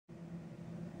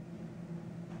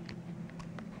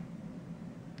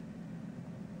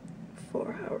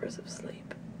4 hours of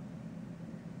sleep.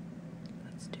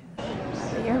 Let's do this.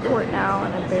 At the airport now,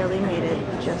 and I barely made it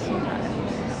just in time.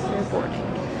 They're boarding.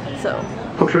 So.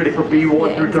 Folks ready for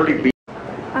B1 through 30B.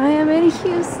 I am in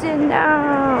Houston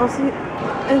now.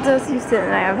 It says Houston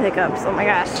and I have hiccups. Oh my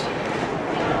gosh.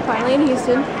 Finally in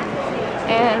Houston.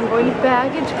 And I'm going to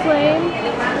baggage claim.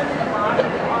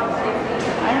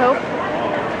 I hope.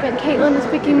 And Caitlin is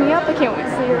picking me up. I can't wait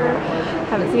to see her.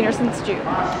 Haven't seen her since June.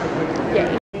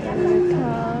 Yay.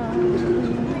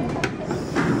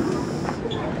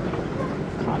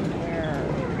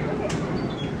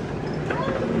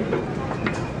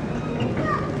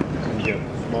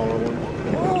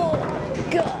 Oh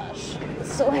gosh,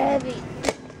 it's so heavy.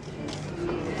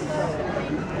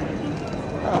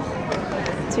 Oh,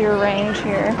 it's your range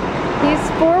here. These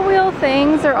four-wheel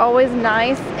things are always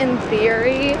nice in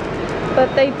theory,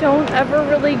 but they don't ever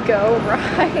really go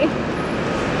right.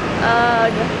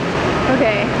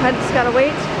 Okay, I just gotta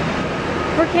wait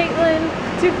for Caitlin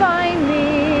to find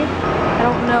me. I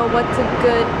don't know what's a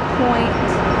good point.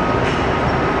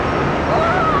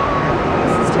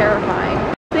 This is terrifying.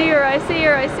 I see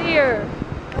her, I see her.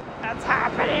 That's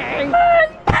happening.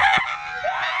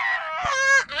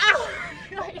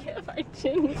 I hit my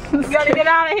chin. You gotta get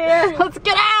out of here. Let's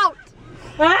get out.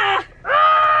 I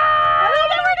don't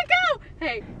know where to go.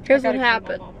 Hey, here's what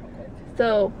happened.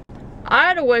 So, I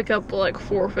had to wake up at like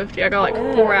 4:50. I got like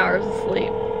 4 hours of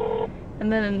sleep.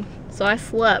 And then, so I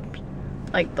slept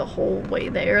like the whole way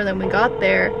there. And then we got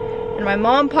there, and my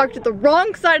mom parked at the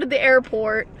wrong side of the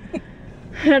airport.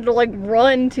 I had to like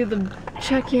run to the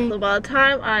check-in. So by the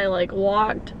time I like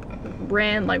ran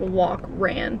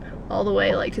all the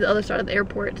way like to the other side of the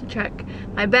airport to check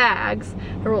my bags,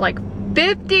 there were like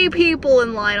 50 people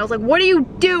in line. I was like, what are you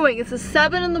doing? It's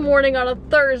 7 in the morning on a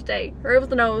Thursday. Or it was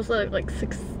like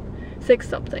 6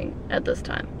 something at this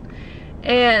time.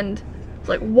 And it's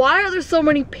like, why are there so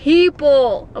many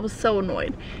people? I was so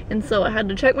annoyed. And so I had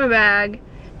to check my bag.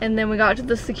 And then we got to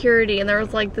the security, and there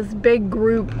was like this big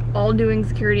group all doing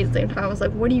security at the same time. I was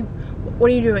like, what are you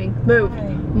doing? Move,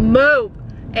 move.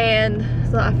 And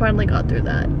so I finally got through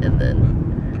that. And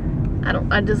then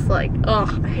I just like,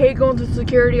 ugh, I hate going through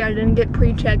security. I didn't get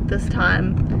pre-checked this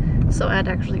time. So I had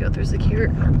to actually go through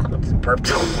security.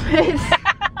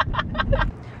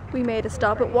 We made a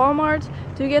stop at Walmart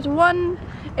to get one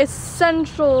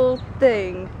essential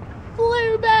thing.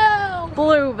 Bluebell.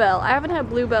 Bluebell. I haven't had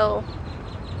Bluebell.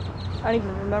 I don't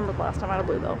even remember the last time I had a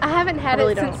Bluebell. I haven't had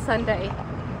it since Sunday.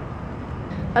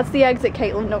 That's the exit,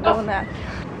 Caitlin. Don't go in that.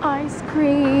 Ice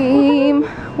cream.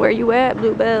 Where you at,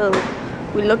 Bluebell?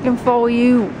 We're looking for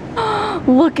you.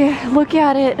 Look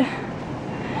at it.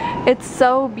 It's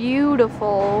so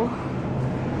beautiful.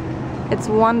 It's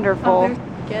wonderful.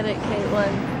 Get it,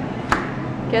 Caitlin.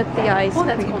 Get the ice cream.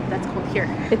 That's cold. That's cold. Here.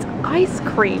 It's ice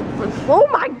cream. Oh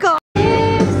my god.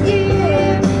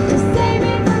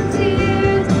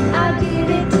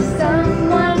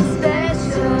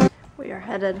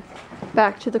 Headed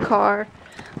back to the car.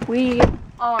 We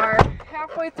are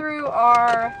halfway through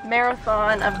our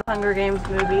marathon of the Hunger Games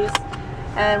movies,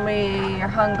 and we are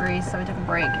hungry, so we took a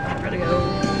break and we're gonna go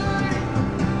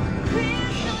get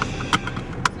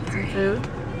some food,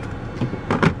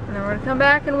 and then we're gonna come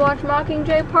back and watch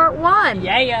Mockingjay Part 1.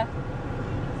 Yeah.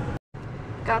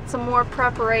 Got some more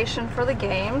preparation for the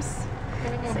games.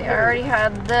 See, I already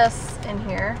had this in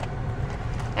here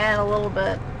and a little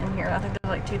bit in here. I think there's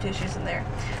like 2 tissues in there.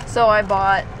 So I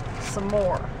bought some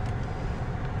more.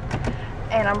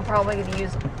 And I'm probably going to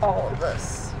use all of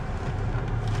this.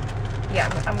 Yeah,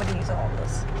 I'm going to use all of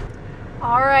this.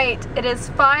 Alright, it is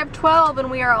 5:12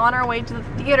 and we are on our way to the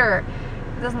theater.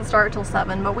 It doesn't start till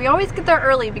 7, but we always get there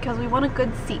early because we want a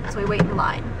good seat, so we wait in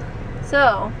line.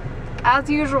 So, as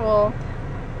usual,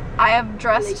 I have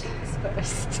dressed...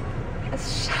 First.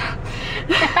 Shut up.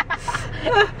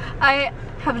 I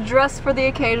have dressed for the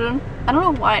occasion. I don't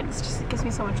know why, it just gives me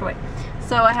so much joy.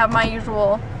 So I have my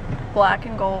usual black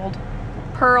and gold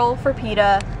pearl for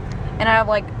PETA, and I have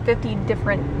like 50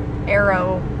 different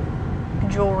arrow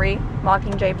jewelry,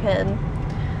 Mockingjay pin,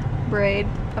 braid,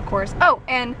 of course. Oh,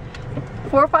 and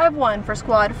 451 for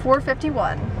squad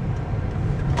 451.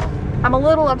 I'm a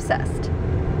little obsessed.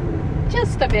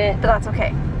 Just a bit. But that's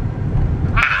okay.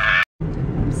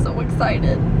 I'm so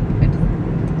excited.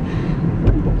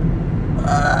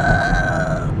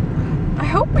 I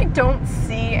hope we don't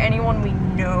see anyone we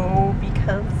know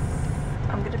because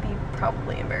I'm gonna be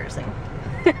probably embarrassing.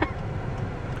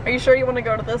 Are you sure you want to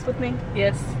go to this with me?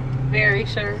 Yes, very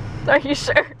sure. Are you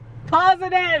sure?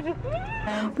 Positive!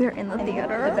 We're in the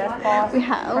theater. We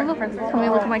have, let me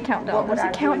look at my countdown. What's the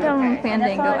countdown on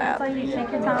Fandango app? So you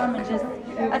shake your thumb and just,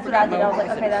 that's what I did. I was like,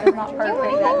 okay, that is not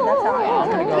perfect. That's how I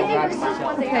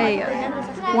am.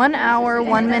 Okay, 1 hour,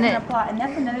 1 minute And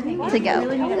that's another thing. to go. You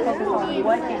really need to focus on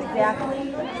what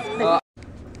exactly.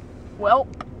 Well,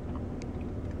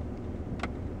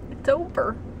 it's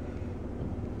over.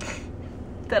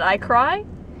 Did I cry?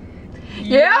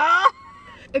 Yeah!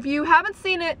 If you haven't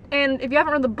seen it, and if you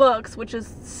haven't read the books, which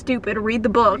is stupid, read the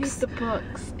books. Read the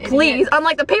books. Please, Idiots.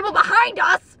 unlike the people behind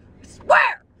us! I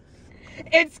swear!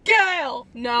 It's Gail!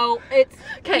 No, it's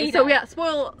Okay, Peeta. so yeah,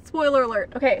 spoiler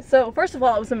alert. Okay, so first of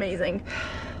all, it was amazing.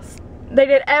 They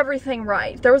did everything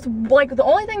right. There was, like, the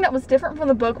only thing that was different from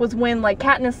the book was when, like,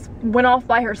 Katniss went off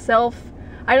by herself.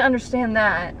 I didn't understand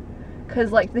that.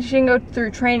 Because, like, she didn't go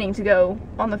through training to go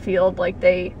on the field. Like,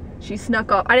 she snuck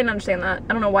off. I didn't understand that.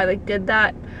 I don't know why they did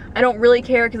that. I don't really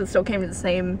care because it still came to the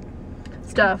same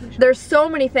stuff. There's so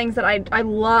many things that I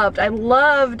loved. I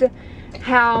loved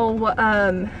how,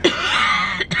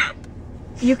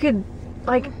 you could,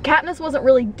 like, Katniss wasn't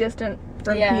really distant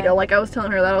from Peeta. Like, I was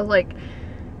telling her that. I was like,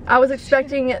 I was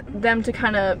expecting them to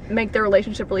kind of make their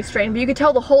relationship really strained, but you could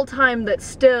tell the whole time that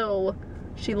still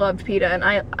she loved Peeta, and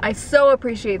I so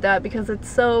appreciate that because it's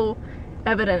so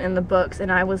evident in the books,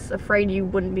 and I was afraid you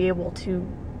wouldn't be able to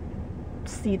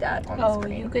see that on the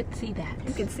screen. You could see that.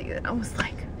 You could see it. I was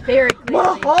like, Very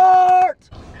clearly. my heart!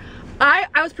 I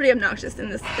was pretty obnoxious in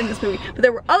this movie, but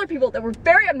there were other people that were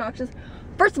very obnoxious.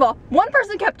 First of all, one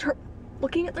person kept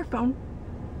looking at their phone.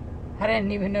 I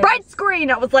didn't even know. Bright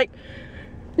screen! I was like,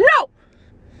 no!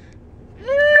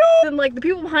 No! And like the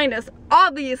people behind us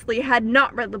obviously had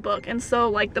not read the book, and so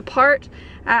like the part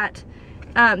at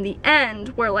the end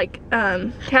where like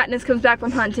Katniss comes back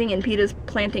from hunting and Peeta's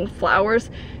planting flowers,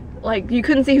 like you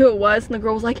couldn't see who it was, and the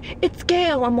girl was like, it's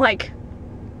Gale. I'm like,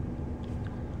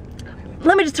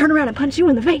 let me just turn around and punch you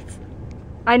in the face.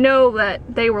 I know that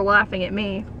they were laughing at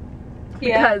me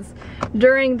because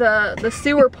during the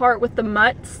sewer part with the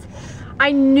mutts,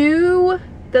 I knew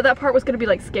that part was gonna be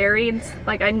like scary, and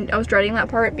like I was dreading that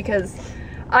part because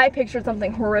I pictured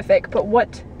something horrific, but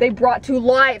what they brought to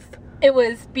life, it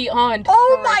was beyond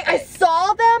horrific. I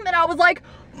saw them and I was like,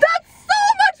 that's so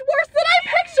much worse than I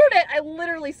pictured it. I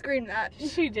literally screamed that.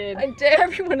 She did. I did.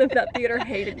 Everyone in that theater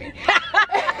hated me.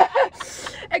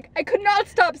 I could not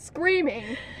stop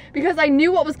screaming because I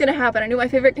knew what was gonna happen. I knew my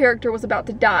favorite character was about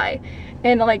to die,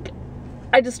 and like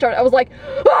I was like,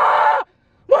 ah!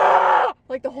 Ah!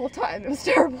 Like the whole time. It was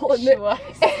terrible. And it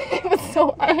was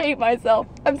so, I hate myself.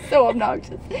 I'm so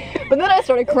obnoxious. But then I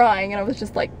started crying and I was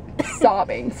just like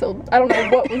sobbing. So I don't know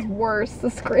what was worse, the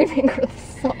screaming or the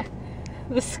sob.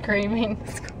 The screaming.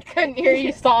 I couldn't hear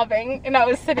you sobbing, and I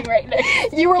was sitting right next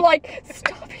to you. You were like,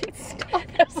 stop it, stop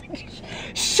it. I was like,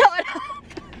 shut up.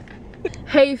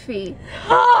 Hey, Fee.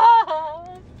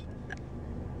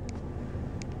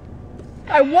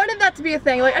 I wanted that to be a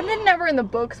thing. Like, I didn't never in the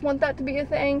books want that to be a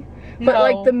thing. But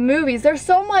like the movies, there's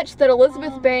so much that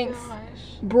Elizabeth Banks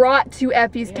brought to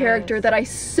Effie's character that I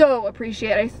so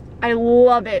appreciate. I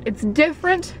love it. It's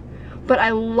different, but I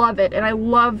love it. And I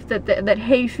love that that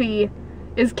Hey Fee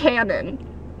is canon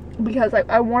because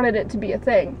I wanted it to be a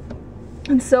thing.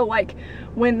 And so like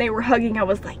when they were hugging, I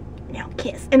was like, now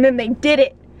kiss. And then they did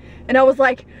it. And I was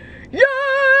like, yeah!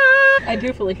 I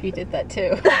do believe he did that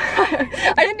too.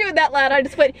 I didn't do it that loud. I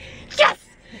just went, yes!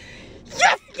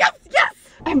 Yes, yes, yes!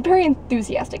 I'm very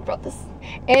enthusiastic about this.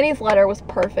 Annie's letter was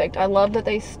perfect. I love that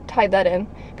they tied that in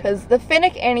because the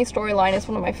Finnick Annie storyline is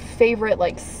one of my favorite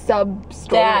like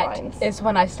sub-storylines. That is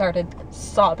when I started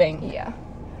sobbing. Yeah.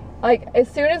 Like as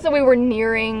soon as we were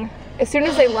nearing, as soon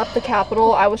as they left the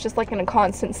capital, I was just like in a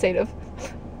constant state of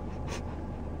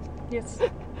yes.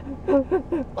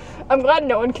 I'm glad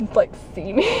no one can like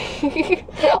see me.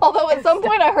 Although at some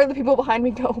point I heard the people behind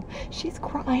me go, she's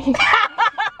crying.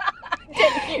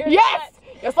 Yes!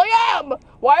 Yes I am!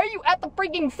 Why are you at the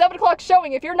freaking 7 o'clock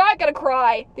showing if you're not gonna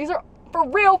cry? These are for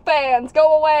real fans,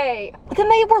 go away. But then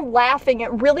they were laughing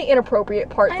at really inappropriate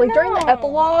parts. Like during the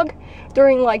epilogue,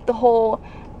 during like the whole,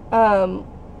 I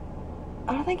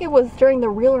don't think it was during the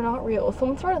real or not real.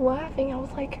 Someone started laughing. I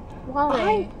was like, why?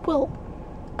 I will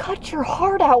cut your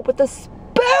heart out with a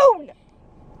spoon!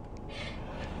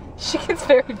 She gets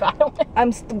very violent. I'm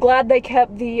glad they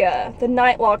kept the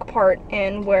Nightlock part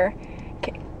in where,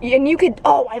 and you could,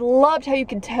 oh, I loved how you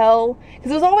could tell, because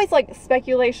there was always like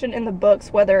speculation in the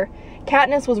books whether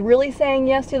Katniss was really saying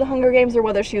yes to the Hunger Games or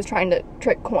whether she was trying to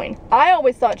trick Coin. I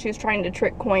always thought she was trying to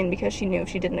trick Coin because she knew if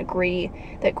she didn't agree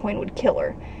that Coin would kill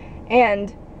her.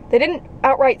 And they didn't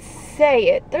outright say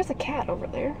it. There's a cat over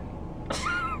there.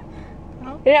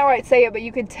 Oh. didn't outright say it, but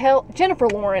you could tell, Jennifer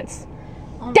Lawrence,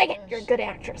 dang it, you're a good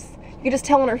actress. You could just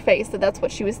tell in her face that that's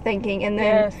what she was thinking, and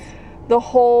then the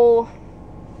whole,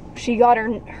 she got her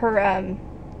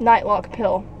nightlock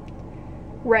pill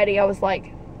ready. I was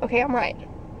like, okay, I'm right.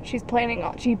 She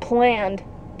planned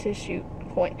to shoot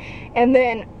point. And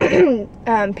then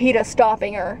PETA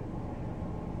stopping her,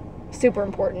 super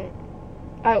important.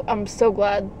 I'm so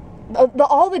glad.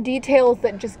 All the details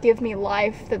that just give me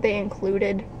life that they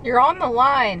included. You're on the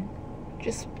line.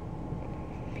 Just,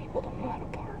 people don't know how to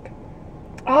park.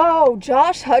 Oh,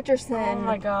 Josh Hutcherson. Oh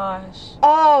my gosh.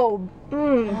 Oh,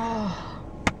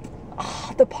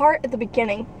 the part at the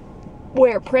beginning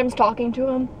where Prim's talking to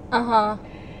him.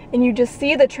 And you just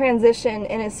see the transition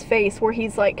in his face where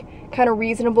he's like kind of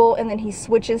reasonable and then he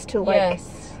switches to like,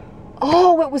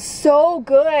 oh, it was so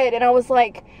good. And I was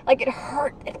like it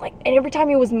hurt. And every time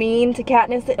he was mean to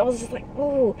Katniss, I was just like,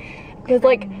 ooh. Because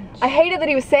like, I hated that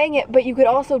he was saying it, but you could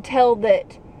also tell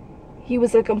that he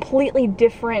was a completely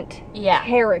different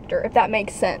character, if that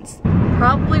makes sense.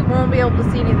 Probably won't be able to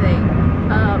see anything.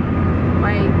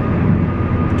 My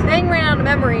thing ran out of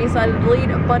memory, so I had to delete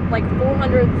a bunch, like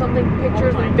 400 something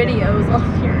pictures and videos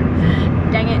on here.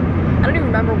 Dang it. I don't even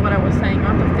remember what I was saying.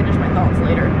 I'll have to finish my thoughts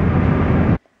later.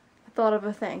 I thought of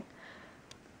a thing.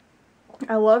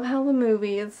 I love how the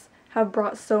movies have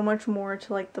brought so much more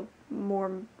to like the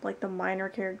minor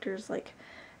characters, like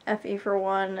Effie for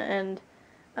one, and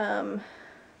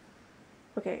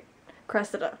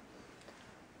Cressida.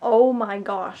 Oh my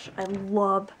gosh, I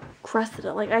love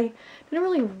Cressida. Like, I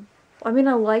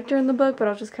liked her in the book, but I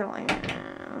was just kind of like,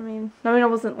 I mean, I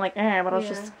wasn't like, but I was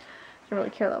just, didn't really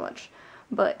care that much.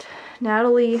 But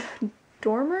Natalie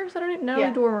Dormer, is that her name?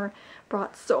 Natalie Dormer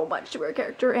brought so much to her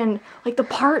character, and like the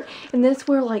part in this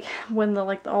where like when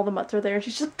all the mutts are there,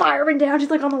 she's just firing down, she's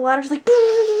like on the ladder, she's like,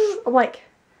 I'm like,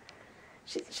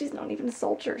 she's not even a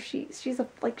soldier, she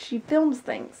films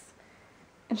things,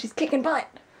 and she's kicking butt.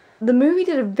 The movie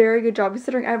did a very good job,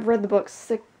 considering I've read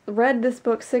this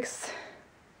book six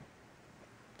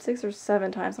or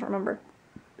seven times, I don't remember,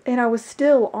 and I was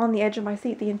still on the edge of my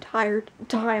seat the entire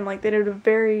time. Like, they did a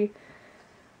very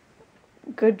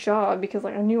good job, because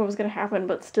like I knew what was gonna happen,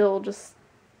 but still, just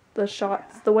the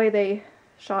shots, the way they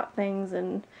shot things,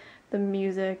 and the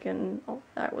music, and all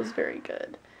that was very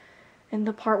good. And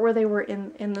the part where they were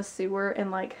in the sewer, and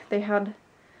like they had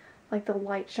like the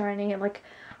light shining, and like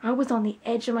I was on the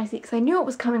edge of my seat because I knew it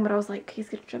was coming, but I was like, he's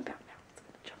gonna jump out now, he's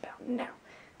gonna jump out now.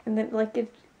 And then like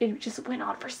it just went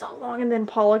on for so long, and then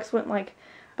Pollux went like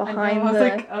behind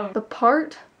the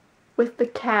part with the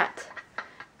cat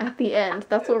at the end.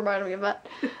 That's what reminded me of that.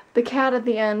 The cat at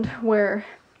the end where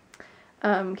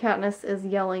Katniss is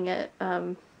yelling at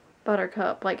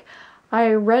Buttercup. Like,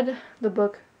 I read the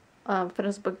book,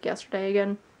 finished the book yesterday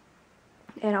again,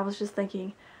 and I was just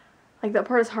thinking, like, that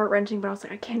part is heart-wrenching, but I was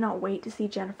like, I cannot wait to see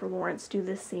Jennifer Lawrence do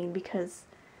this scene, because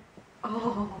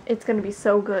it's gonna be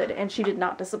so good, and she did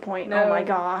not disappoint. No. Oh my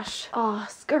gosh.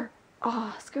 Oscar.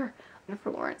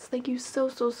 Jennifer Lawrence, thank you so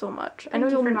much. I know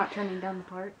you're not turning down the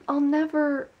part. I'll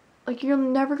never, like, you're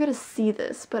never gonna see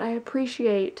this, but I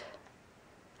appreciate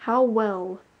how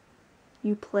well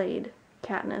you played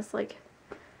Katniss. Like,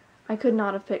 I could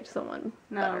not have picked someone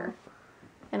better.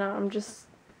 And I'm just,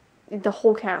 the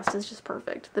whole cast is just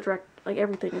perfect. Like,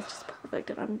 everything is just perfect,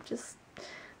 and I'm just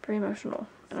very emotional,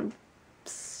 and I'm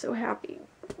so happy.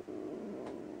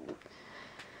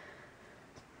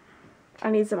 I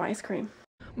need some ice cream.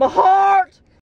 My heart!